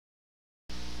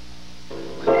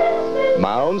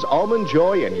Mounds, Almond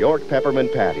Joy, and York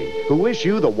Peppermint Patty, who wish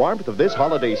you the warmth of this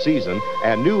holiday season,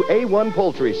 and new A1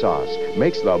 poultry sauce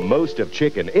makes the most of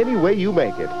chicken any way you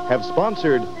make it, have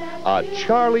sponsored a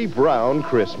Charlie Brown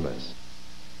Christmas.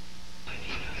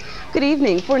 Good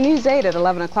evening. For News 8 at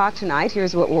 11 o'clock tonight,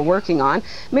 here's what we're working on.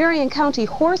 Marion County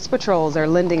Horse Patrols are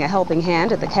lending a helping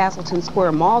hand at the Castleton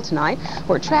Square Mall tonight,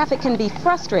 where traffic can be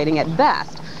frustrating at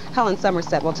best. Helen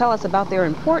Somerset will tell us about their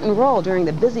important role during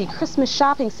the busy Christmas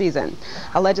shopping season.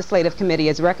 A legislative committee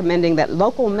is recommending that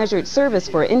local measured service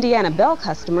for Indiana Bell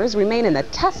customers remain in the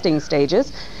testing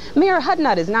stages. Mayor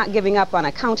Hudnut is not giving up on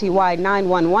a county-wide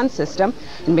 911 system.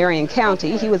 In Marion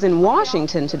County, he was in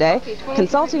Washington today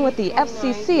consulting with the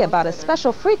FCC about a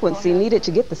special frequency needed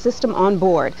to get the system on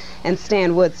board. And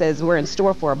Stan Wood says we're in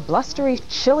store for a blustery,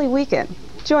 chilly weekend.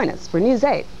 Join us for News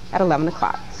 8 at 11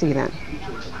 o'clock. See you then.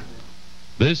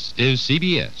 This is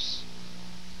CBS.